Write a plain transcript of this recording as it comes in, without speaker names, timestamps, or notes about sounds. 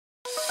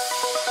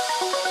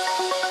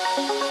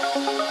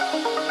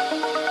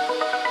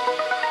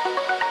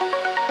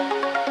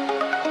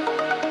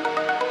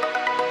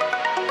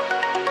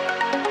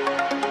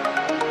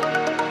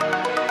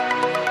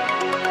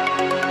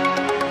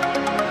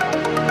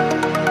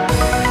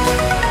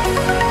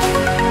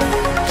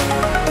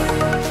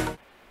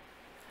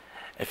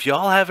If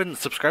y'all haven't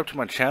subscribed to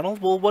my channel,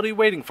 well, what are you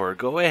waiting for?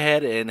 Go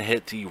ahead and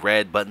hit the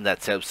red button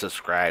that says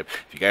subscribe.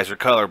 If you guys are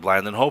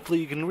colorblind, then hopefully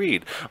you can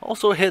read.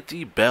 Also hit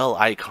the bell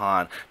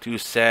icon to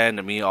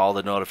send me all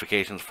the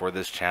notifications for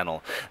this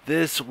channel.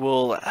 This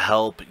will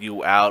help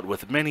you out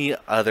with many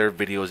other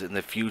videos in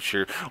the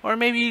future, or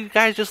maybe you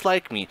guys just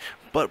like me.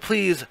 But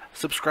please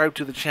subscribe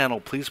to the channel,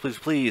 please, please,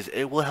 please.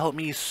 It will help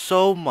me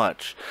so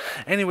much.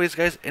 Anyways,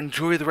 guys,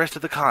 enjoy the rest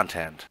of the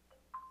content.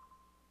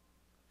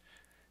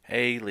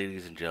 Hey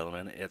ladies and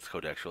gentlemen, it's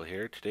Codexual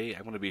here. Today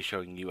I'm going to be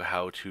showing you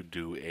how to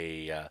do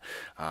a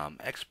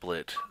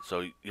XSplit,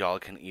 so y'all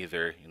can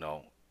either,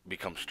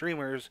 become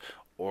streamers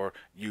or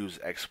use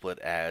XSplit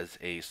as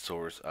a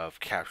source of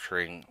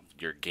capturing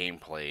your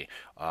gameplay,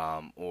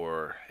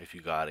 or if you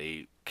got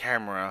a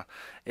camera,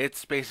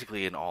 it's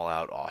basically an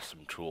all-out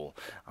awesome tool.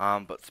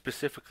 But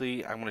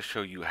specifically, I'm going to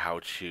show you how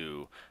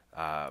to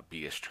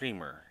be a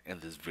streamer in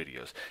these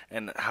videos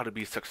and how to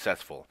be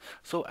successful.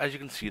 So as you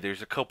can see,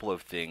 there's a couple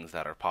of things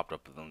that are popped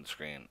up on the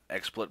screen: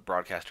 XSplit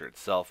Broadcaster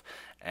itself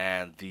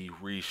and the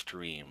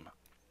Restream.io,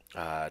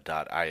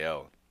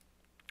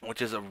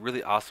 which is a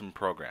really awesome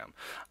program.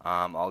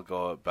 I'll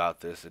go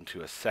about this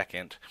into a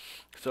second.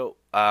 So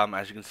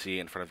as you can see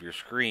in front of your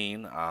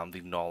screen,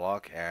 the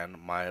Nolock and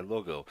my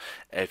logo.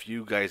 If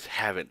you guys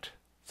haven't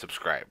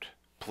subscribed,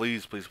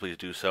 please, please, please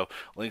do so.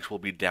 Links will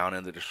be down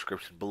in the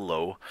description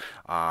below.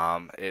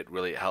 It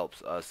really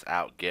helps us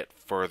out get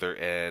further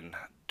in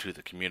to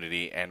the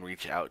community and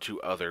reach out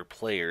to other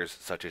players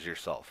such as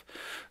yourself.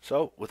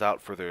 So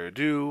without further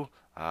ado,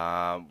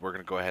 we're going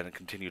to go ahead and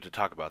continue to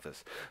talk about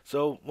this.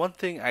 So one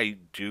thing I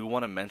do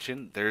want to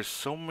mention, there's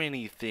so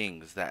many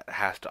things that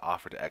has to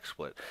offer to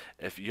XSplit.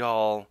 If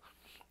y'all,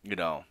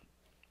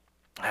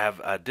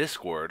 have a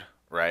Discord,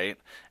 right?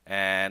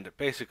 And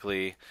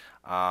basically,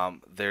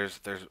 there's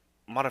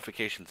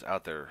modifications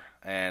out there,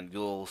 and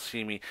you'll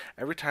see me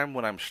every time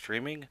when I'm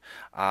streaming.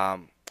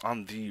 On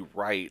the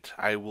right,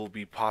 I will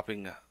be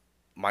popping,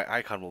 my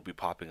icon will be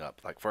popping up.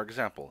 Like for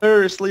example,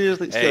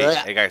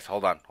 hey guys,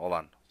 hold on,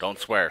 don't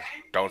swear,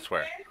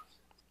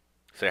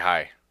 say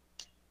hi.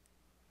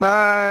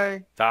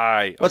 Bye.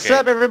 Hi. Okay. What's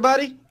up,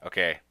 everybody?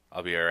 Okay,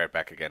 I'll be right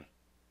back again.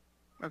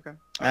 Okay.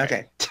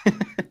 Okay.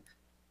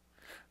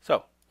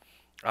 So,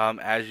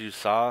 as you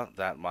saw,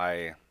 that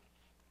my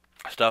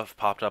stuff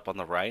popped up on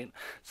the right.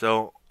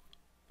 So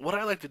what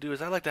I like to do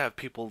is I like to have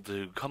people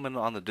to come in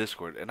on the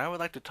Discord, and I would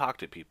like to talk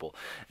to people.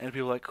 And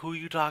people are like, who are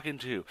you talking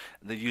to?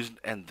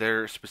 And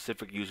their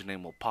specific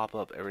username will pop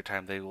up every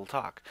time they will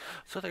talk.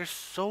 So there's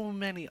so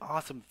many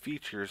awesome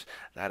features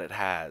that it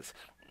has.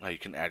 You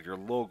can add your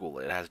logo.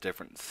 It has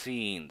different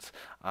scenes,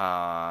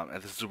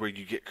 and this is where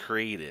you get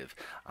creative.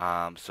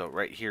 So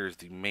right here is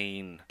the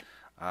main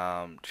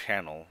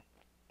channel.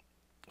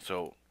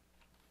 So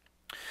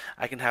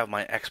I can have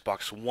my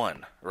Xbox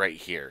One right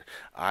here.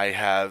 I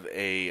have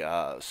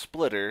a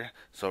splitter.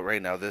 So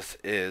right now this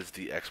is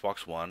the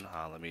Xbox One.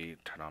 Let me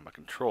turn on my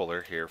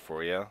controller here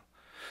for you.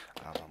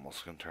 I'm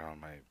also going to turn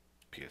on my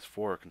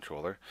PS4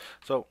 controller.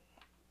 So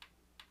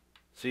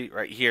see,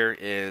 right here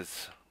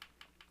is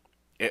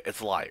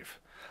it's live.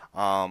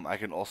 I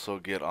can also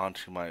get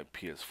onto my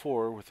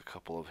PS4 with a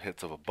couple of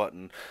hits of a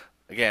button.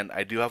 Again,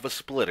 I do have a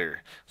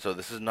splitter, so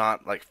this is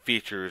not like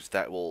features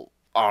that will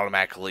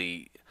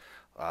automatically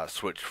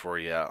switch for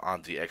you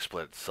on the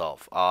XSplit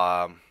itself.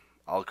 I'll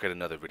create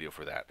another video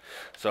for that.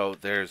 So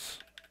there's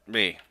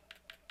me,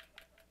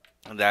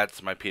 and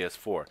that's my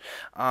PS4.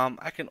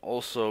 I can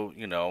also,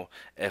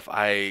 if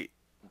I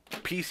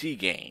PC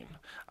game,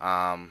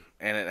 and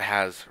it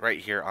has right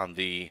here on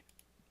the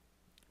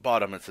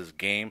bottom, it says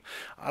game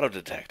auto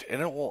detect,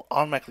 and it will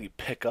automatically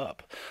pick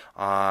up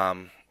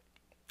on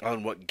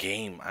what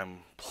game I'm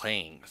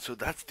playing. So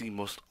that's the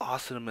most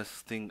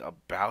awesomest thing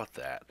about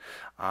that.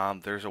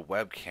 There's a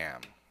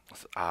webcam.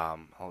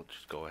 I'll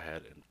just go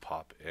ahead and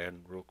pop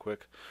in real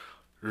quick.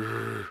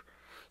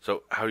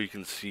 So how you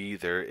can see,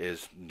 there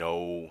is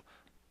no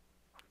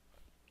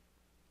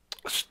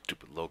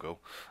stupid logo.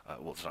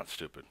 Well, it's not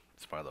stupid.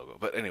 It's my logo.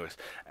 But anyways,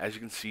 as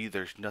you can see,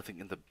 there's nothing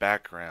in the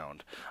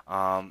background.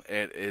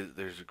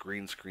 There's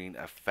green screen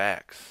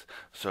effects.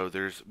 So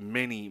there's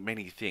many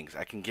things.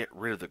 I can get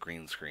rid of the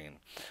green screen.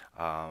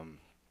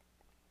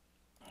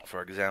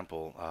 For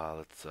example,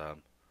 let's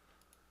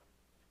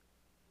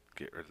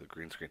get rid of the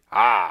green screen.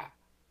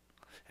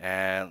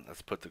 And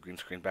let's put the green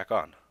screen back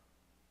on.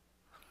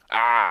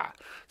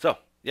 So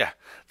yeah,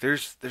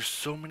 there's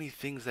so many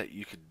things that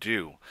you could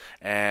do,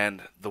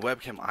 and the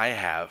webcam I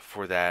have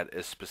for that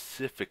is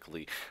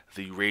specifically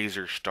the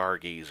Razer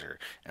Stargazer,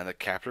 and the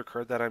capture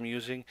card that I'm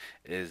using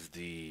is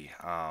the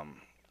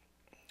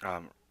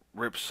Razer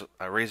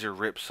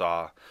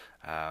Ripsaw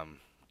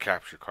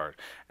capture card,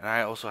 and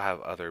I also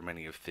have other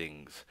many of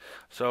things.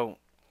 So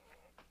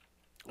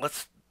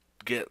let's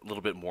get a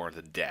little bit more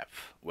into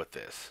depth with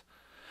this.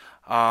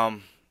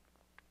 As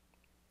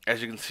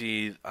you can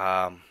see,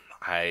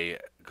 I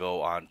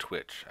go on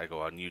Twitch, I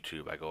go on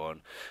YouTube, I go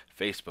on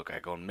Facebook, I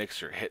go on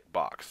Mixer,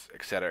 Hitbox,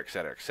 etc.,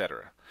 etc.,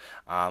 etc.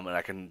 And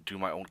I can do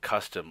my own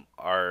custom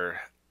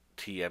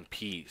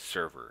RTMP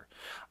server.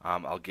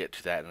 I'll get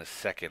to that in a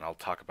second. I'll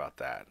talk about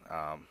that.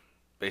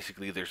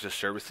 Basically, there's just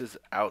services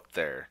out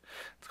there.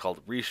 It's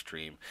called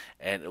Restream,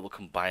 and it will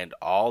combine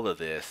all of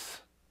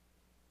this,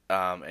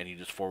 and you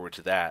just forward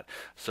to that.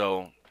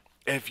 So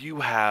if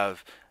you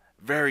have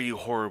very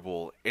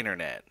horrible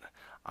internet,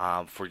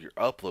 for your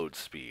upload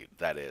speed,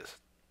 that is,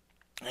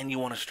 and you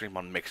want to stream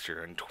on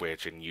Mixer and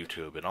Twitch and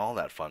YouTube and all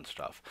that fun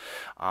stuff,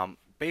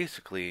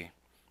 basically,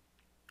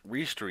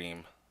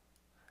 Restream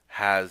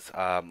has,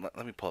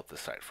 let me pull up the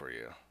site for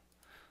you.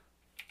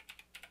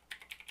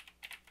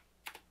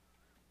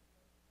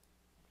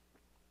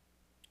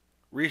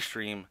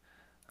 Restream,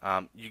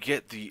 you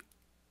get the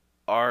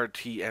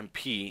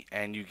RTMP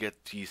and you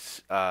get the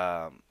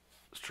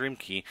stream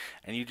key,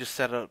 and you just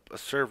set up a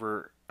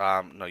server.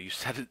 No, you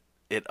set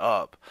it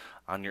up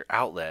on your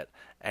outlet,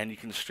 and you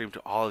can stream to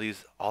all of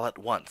these all at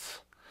once.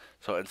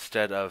 So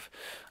instead of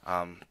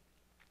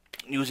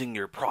using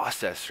your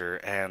processor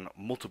and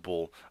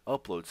multiple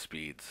upload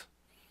speeds,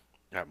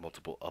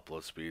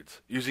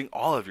 using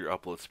all of your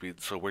upload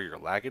speeds, so where you're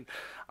lagging,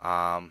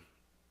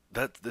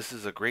 this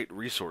is a great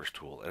resource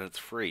tool, and it's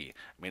free.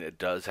 I mean, it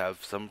does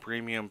have some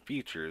premium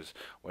features,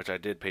 which I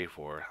did pay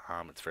for.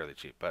 It's fairly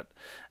cheap,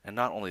 and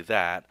not only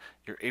that,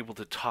 you're able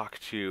to talk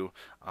to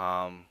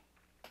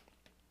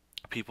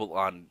people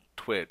on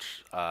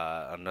Twitch,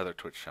 another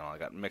Twitch channel. I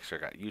got Mixer, I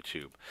got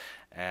YouTube,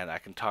 and I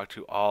can talk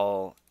to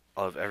all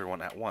of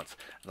everyone at once.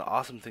 And the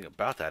awesome thing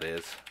about that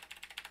is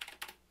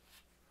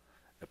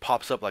it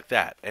pops up like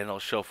that, and it'll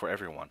show for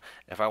everyone.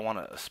 If I want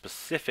a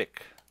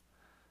specific,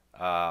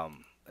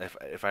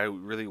 if I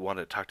really want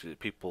to talk to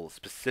people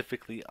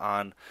specifically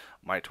on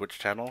my Twitch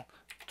channel,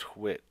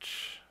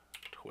 Twitch,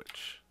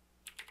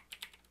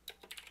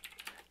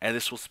 and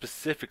this will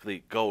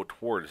specifically go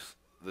towards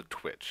the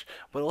Twitch,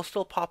 but it'll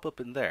still pop up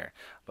in there.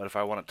 But if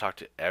I want to talk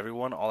to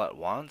everyone all at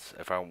once,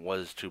 if I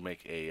was to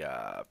make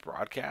a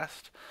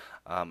broadcast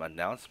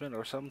announcement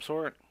or some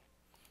sort,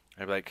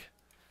 I'd be like,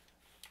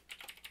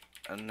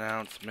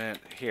 announcement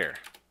here.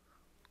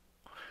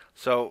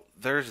 So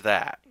there's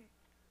that.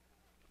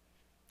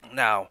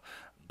 Now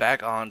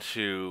back on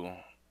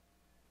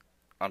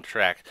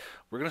track.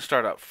 We're gonna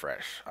start out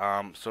fresh.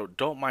 So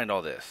don't mind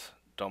all this.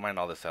 Don't mind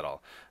all this at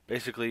all.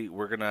 Basically,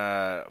 we're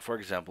gonna, for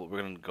example,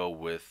 we're gonna go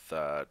with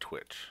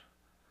Twitch.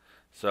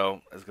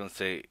 So it's gonna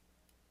say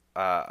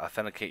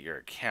authenticate your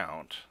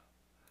account,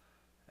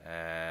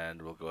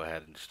 and we'll go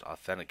ahead and just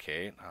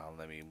authenticate.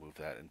 Let me move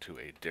that into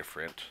a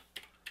different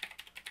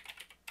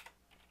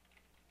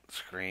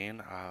screen.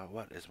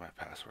 What is my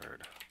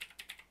password?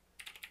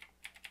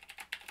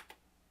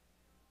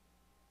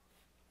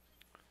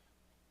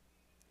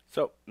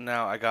 So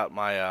now I got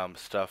my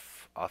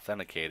stuff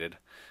authenticated,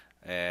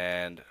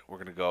 and we're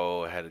gonna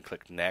go ahead and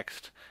click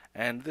next,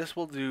 and this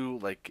will do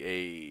like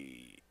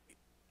a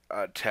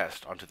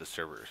test onto the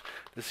servers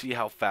to see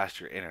how fast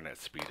your internet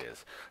speed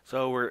is.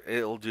 So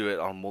it'll do it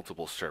on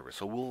multiple servers.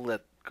 So we'll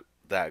let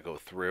that go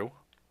through.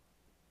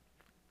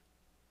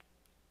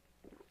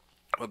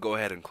 We'll go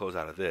ahead and close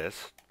out of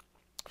this.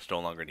 It's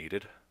no longer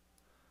needed.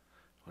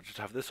 We'll just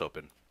have this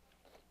open.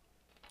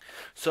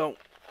 So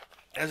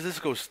as this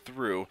goes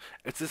through,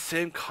 it's the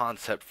same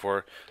concept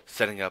for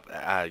setting up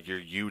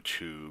your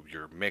YouTube,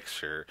 your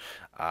Mixer,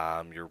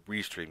 your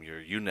Restream, your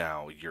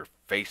YouNow, your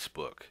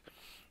Facebook.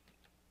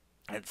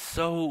 It's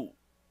so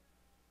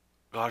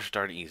gosh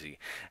darn easy,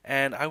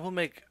 and I will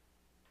make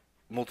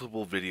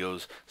multiple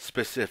videos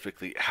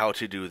specifically how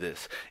to do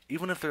this.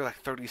 Even if they're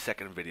like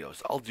 30-second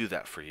videos, I'll do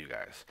that for you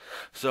guys.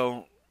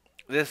 So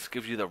this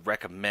gives you the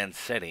recommend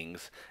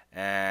settings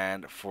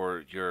and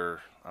for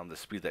your the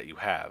speed that you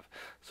have.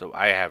 So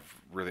I have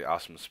really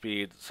awesome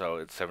speed, so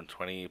it's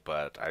 720,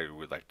 but I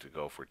would like to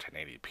go for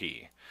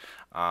 1080p.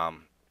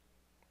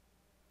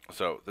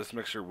 So this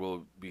mixer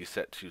will be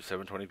set to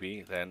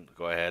 720p. Then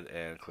go ahead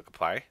and click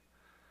apply.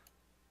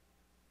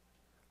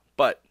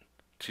 But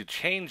to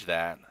change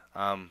that,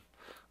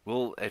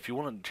 if you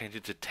want to change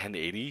it to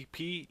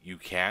 1080p, you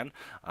can,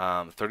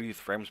 30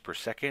 frames per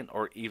second,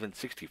 or even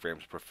 60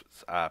 frames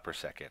per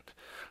second.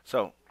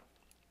 So,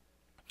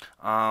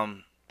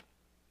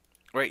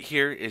 right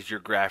here is your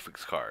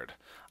graphics card.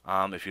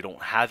 If you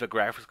don't have a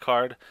graphics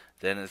card,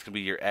 then it's going to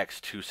be your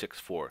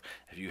X264.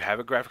 If you have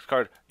a graphics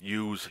card,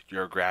 use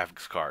your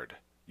graphics card.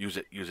 Use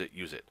it, use it,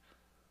 use it.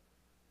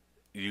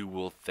 You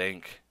will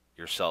thank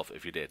yourself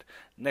if you did.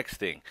 Next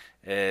thing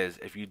is,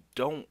 if you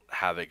don't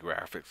have a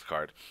graphics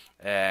card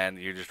and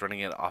you're just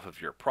running it off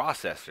of your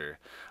processor,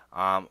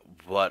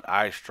 what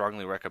I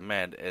strongly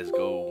recommend is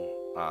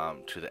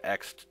go to the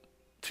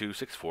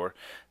X264,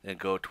 then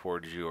go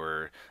towards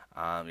your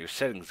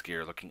settings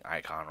gear looking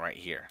icon right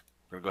here.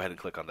 We're gonna go ahead and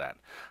click on that.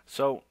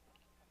 So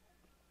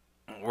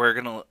we're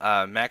gonna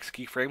max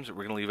keyframes.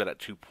 We're gonna leave it at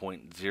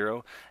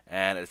 2.0,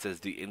 and it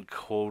says the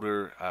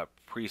encoder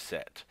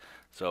preset.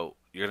 So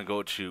you're gonna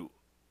go to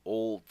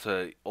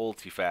ultra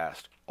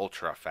fast.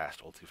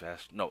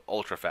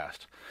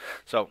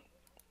 So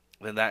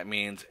then that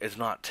means it's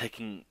not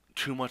taking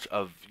too much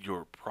of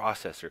your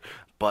processor,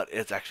 but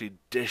it's actually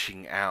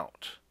dishing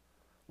out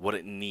what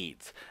it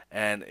needs,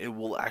 and it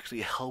will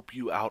actually help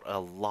you out a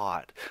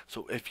lot.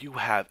 So if you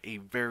have a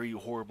very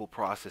horrible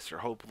processor,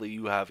 hopefully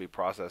you have a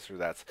processor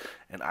that's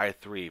an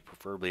i3,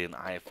 preferably an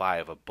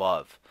i5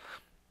 above,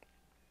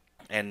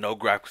 and no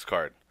graphics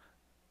card.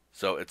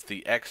 So it's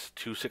the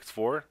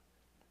X264.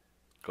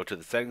 Go to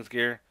the settings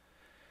gear,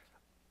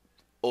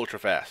 ultra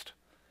fast.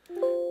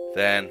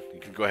 Then you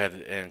can go ahead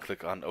and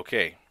click on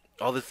OK.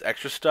 All this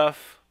extra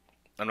stuff,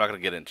 I'm not going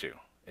to get into.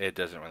 It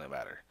doesn't really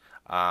matter.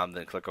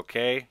 Then click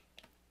OK,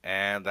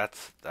 and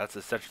that's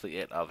essentially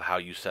it of how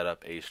you set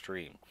up a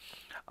stream.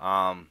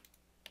 Now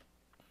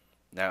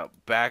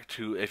back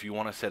to if you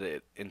want to set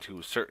it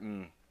into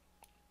certain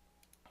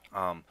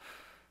um,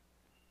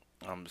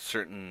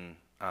 certain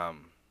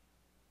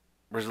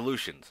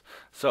resolutions.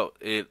 So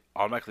it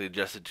automatically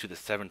adjusted to the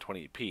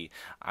 720p.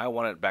 I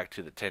want it back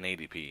to the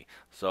 1080p.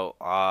 So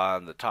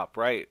on the top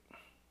right,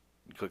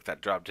 you click that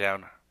drop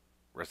down,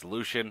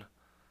 resolution,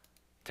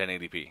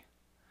 1080p.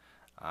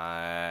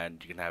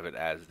 And you can have it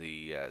as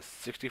the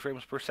 60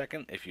 frames per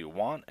second if you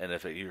want, and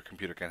if your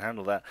computer can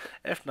handle that.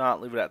 If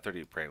not, leave it at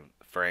 30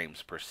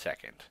 frames per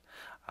second,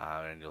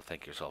 and you'll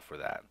thank yourself for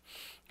that.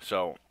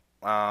 So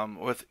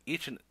with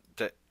each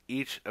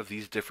of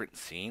these different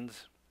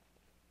scenes,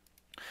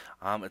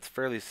 it's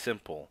fairly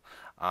simple.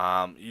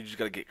 You just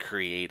gotta get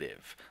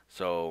creative.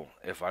 So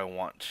if I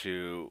want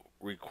to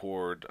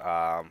record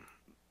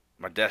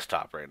my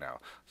desktop right now,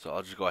 so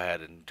I'll just go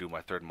ahead and do my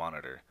third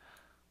monitor.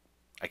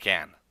 I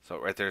can. So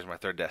right there's my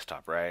third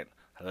desktop, right?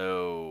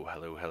 Hello,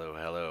 hello, hello,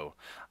 hello.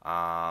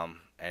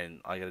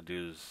 And all you gotta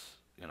do is,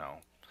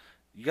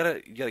 you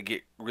gotta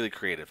get really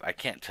creative. I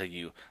can't tell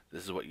you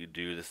this is what you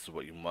do, this is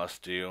what you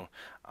must do.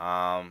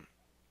 Now,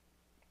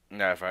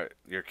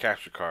 your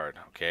capture card,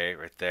 okay,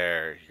 right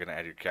there, you're gonna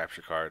add your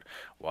capture card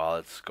while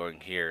it's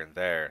going here and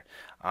there.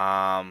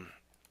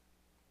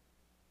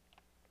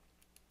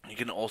 You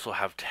can also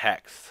have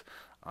text.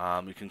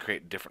 You can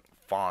create different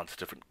fonts,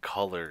 different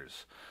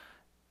colors.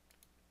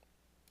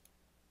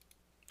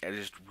 It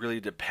just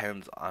really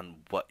depends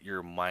on what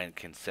your mind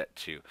can set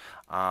to.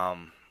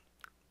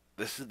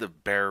 This is the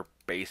bare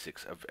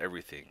basics of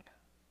everything.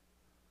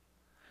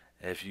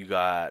 If you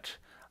got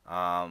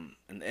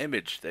an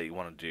image that you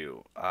want to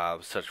do,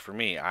 such for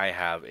me, I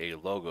have a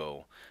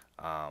logo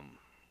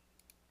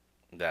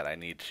that I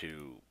need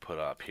to put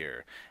up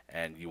here,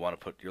 and you want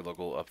to put your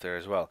logo up there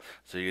as well.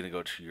 So you're going to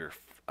go to your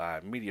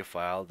media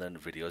file, then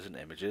videos and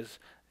images,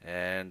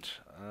 and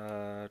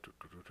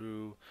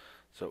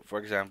so for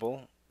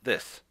example,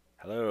 this.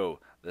 Hello,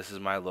 this is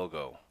my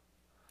logo.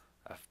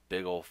 A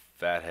big old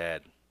fat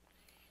head.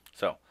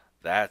 So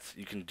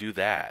you can do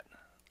that.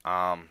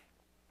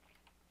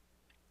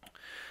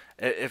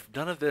 If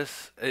none of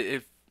this,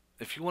 if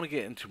you want to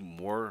get into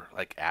more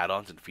like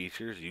add-ons and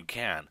features, you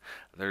can.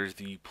 There's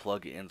the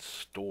plug-in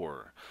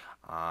store.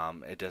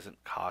 It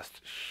doesn't cost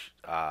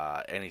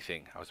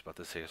anything. I was about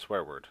to say a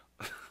swear word.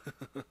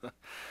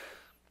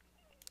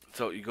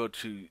 So you go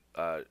to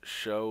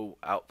show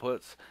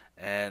outputs,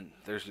 and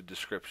there's a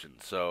description.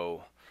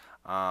 So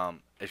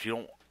if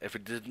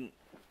it didn't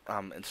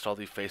install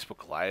the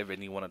Facebook Live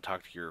and you want to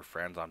talk to your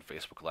friends on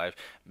Facebook Live,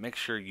 make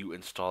sure you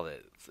install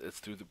it. It's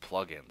through the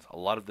plugins. A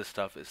lot of this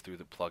stuff is through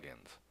the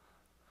plugins.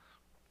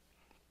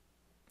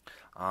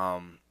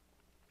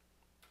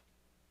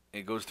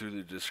 It goes through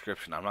the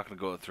description. I'm not going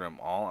to go through them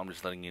all. I'm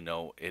just letting you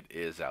know it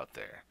is out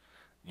there.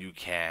 You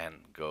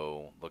can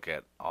go look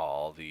at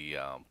all the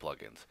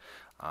plugins,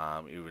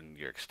 even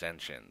your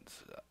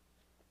extensions.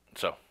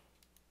 So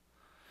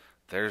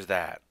there's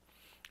that.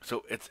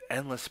 So it's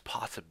endless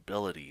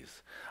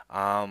possibilities.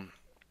 Now,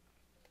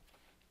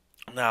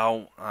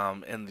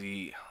 in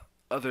the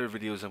other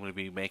videos I'm going to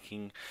be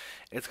making,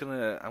 I'm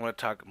going to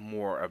talk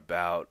more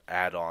about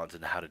add-ons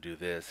and how to do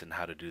this and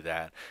how to do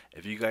that.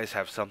 If you guys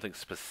have something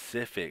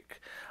specific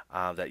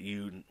that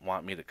you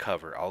want me to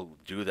cover, I'll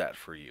do that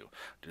for you.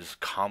 Just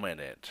comment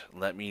it.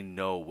 Let me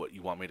know what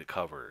you want me to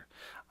cover.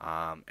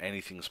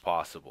 Anything's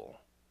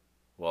possible.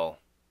 Well,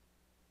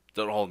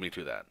 don't hold me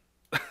to that.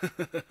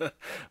 But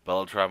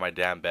I'll try my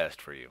damn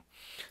best for you.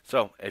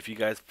 So, if you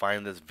guys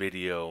find this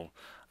video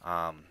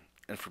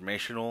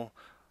informational,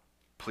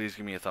 please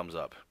give me a thumbs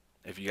up.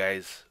 If you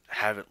guys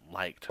haven't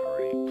liked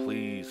already,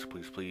 please,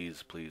 please,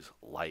 please, please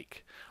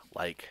like,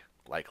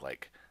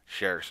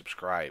 share,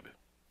 subscribe.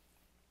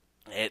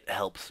 It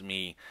helps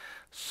me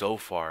so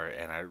far,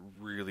 and I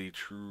really,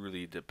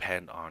 truly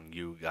depend on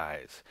you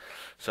guys.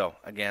 So,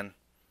 again,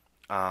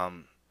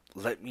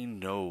 let me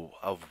know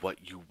of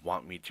what you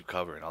want me to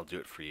cover, and I'll do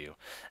it for you.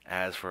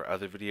 As for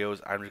other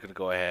videos, I'm just going to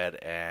go ahead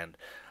and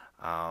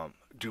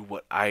do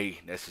what I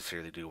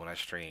necessarily do when I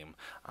stream.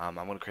 I'm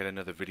going to create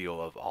another video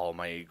of all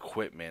my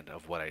equipment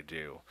of what I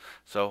do.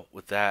 So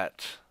with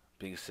that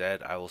being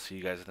said, I will see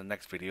you guys in the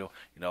next video.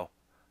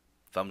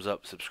 Thumbs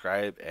up,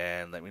 subscribe,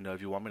 and let me know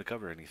if you want me to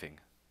cover anything.